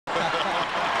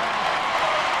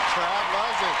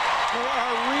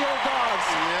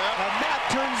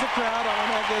crowd on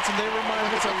Nuggets, and they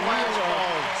remind us of real.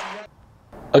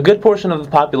 A good portion of the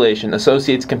population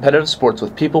associates competitive sports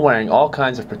with people wearing all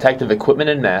kinds of protective equipment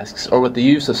and masks, or with the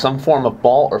use of some form of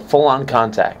ball or full-on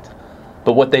contact.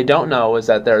 But what they don't know is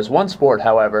that there is one sport,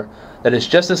 however, that is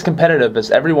just as competitive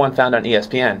as everyone found on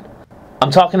ESPN.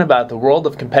 I'm talking about the world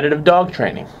of competitive dog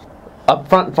training.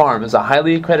 Upfront Farm is a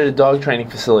highly accredited dog training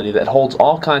facility that holds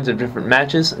all kinds of different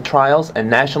matches, trials, and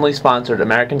nationally sponsored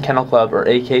American Kennel Club or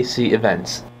AKC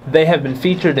events. They have been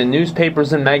featured in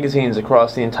newspapers and magazines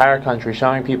across the entire country,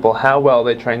 showing people how well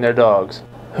they train their dogs.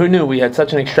 Who knew we had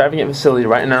such an extravagant facility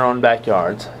right in our own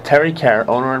backyards? Terry Kerr,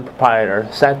 owner and proprietor,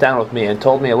 sat down with me and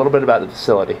told me a little bit about the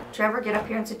facility. Trevor, get up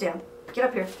here and sit down. Get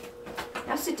up here.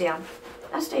 Now sit down.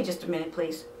 Now stay just a minute,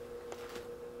 please.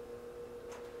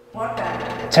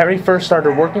 Terry first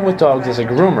started working with dogs as a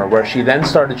groomer, where she then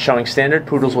started showing standard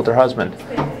poodles with her husband.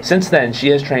 Since then, she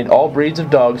has trained all breeds of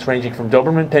dogs ranging from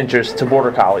Doberman Pinschers to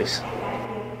Border Collies.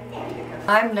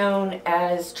 I'm known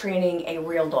as training a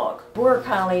real dog. Border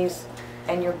Collies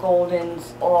and your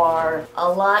Goldens are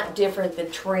a lot different than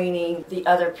training the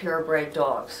other purebred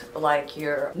dogs, like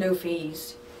your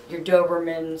Newfies, your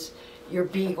Dobermans, your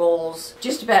Beagles.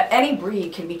 Just about any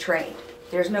breed can be trained.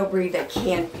 There's no breed that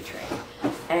can't be trained.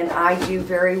 And I do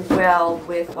very well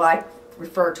with what I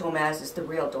refer to them as is the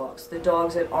real dogs. The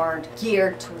dogs that aren't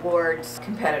geared towards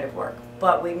competitive work,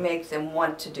 but we make them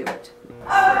want to do it.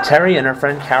 Terry and her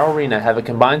friend Carol Rena have a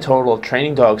combined total of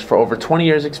training dogs for over 20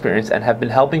 years experience and have been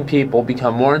helping people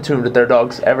become more in tune with their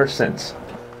dogs ever since.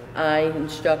 I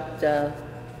instruct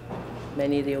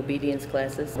many of the obedience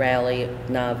classes, rally,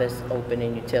 novice, open,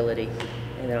 and utility.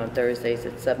 And then on Thursdays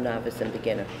it's sub-novice and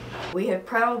beginner. We have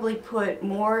probably put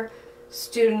more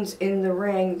students in the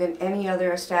ring than any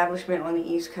other establishment on the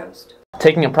East Coast.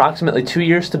 Taking approximately 2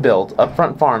 years to build,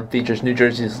 Upfront Farm features New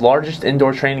Jersey's largest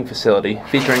indoor training facility,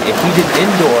 featuring a heated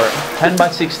indoor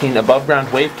 10x16 above-ground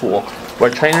wave pool where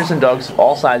trainers and dogs of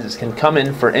all sizes can come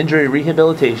in for injury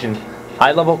rehabilitation,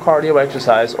 high-level cardio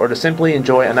exercise, or to simply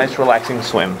enjoy a nice relaxing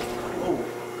swim.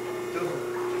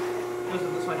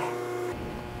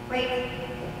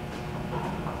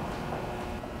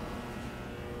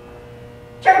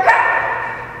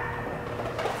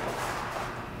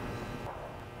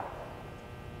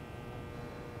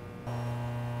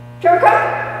 Good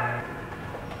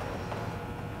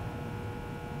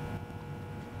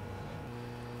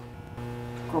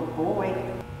boy.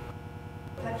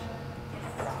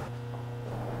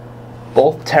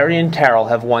 Both Terry and Carol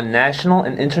have won national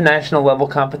and international level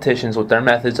competitions with their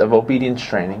methods of obedience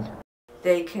training.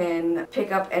 They can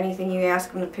pick up anything you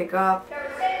ask them to pick up.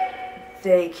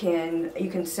 You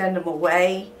can send them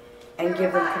away and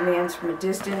give them commands from a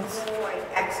distance.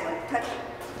 Excellent. Touch.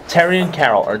 Terry and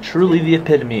Carol are truly the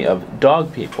epitome of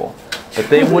dog people, but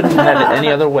they wouldn't have it any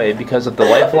other way because of the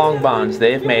lifelong bonds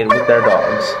they have made with their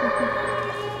dogs.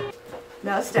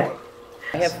 Now stay.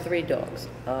 I have 3 dogs.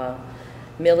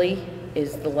 Millie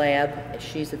is the lab.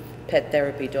 She's a pet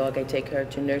therapy dog. I take her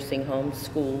to nursing homes,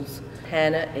 schools.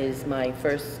 Hannah is my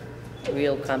first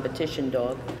real competition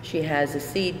dog. She has a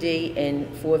CD in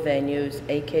 4 venues,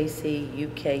 AKC,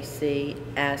 UKC,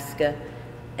 ASCA,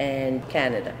 and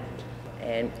Canada.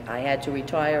 And I had to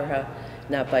retire her,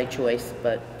 not by choice,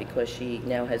 but because she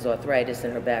now has arthritis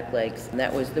in her back legs. And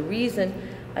that was the reason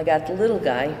I got the little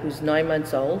guy, who's 9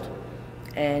 months old,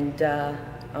 and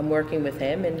I'm working with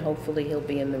him, and hopefully he'll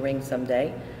be in the ring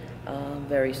someday,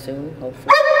 very soon,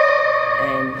 hopefully.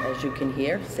 And as you can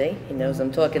hear, see, he knows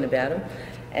I'm talking about him.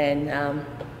 And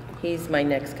he's my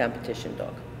next competition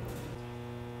dog.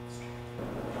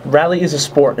 Rally is a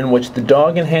sport in which the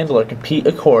dog and handler compete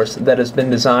a course that has been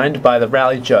designed by the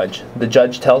rally judge. The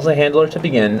judge tells the handler to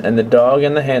begin, and the dog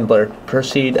and the handler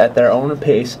proceed at their own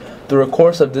pace through a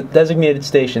course of designated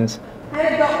stations.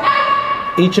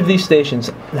 Each of these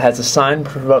stations has a sign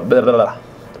providing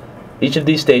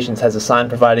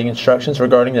instructions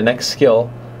regarding the next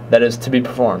skill that is to be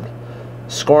performed.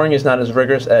 Scoring is not as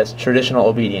rigorous as traditional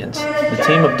obedience. The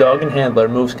team of dog and handler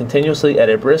moves continuously at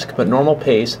a brisk but normal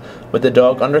pace, with the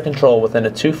dog under control within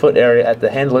a 2-foot area at the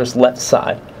handler's left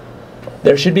side.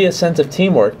 There should be a sense of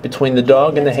teamwork between the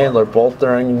dog and the handler, both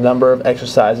during a number of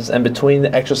exercises and between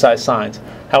the exercise signs.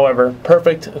 However,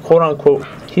 perfect quote-unquote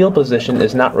heel position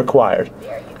is not required.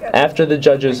 After the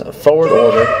judge's forward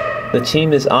order, the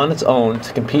team is on its own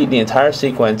to complete the entire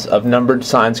sequence of numbered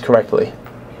signs correctly.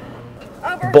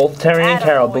 Both Terry and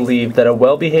Carol believe that a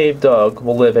well-behaved dog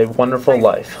will live a wonderful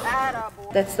life.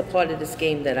 That's the part of this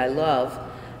game that I love,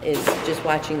 is just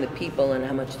watching the people and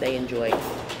how much they enjoy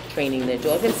training their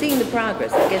dog and seeing the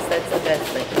progress. I guess that's the best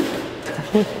thing.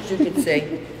 As you can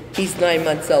see, he's 9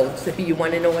 months old, so you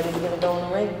want to know when he's going to go in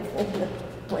the ring?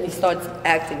 When he starts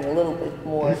acting a little bit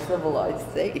more civilized,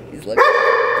 he's like,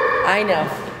 I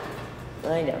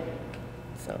know.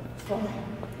 So.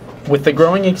 With the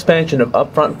growing expansion of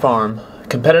Upfront Farm,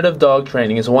 competitive dog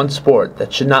training is one sport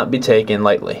that should not be taken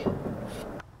lightly.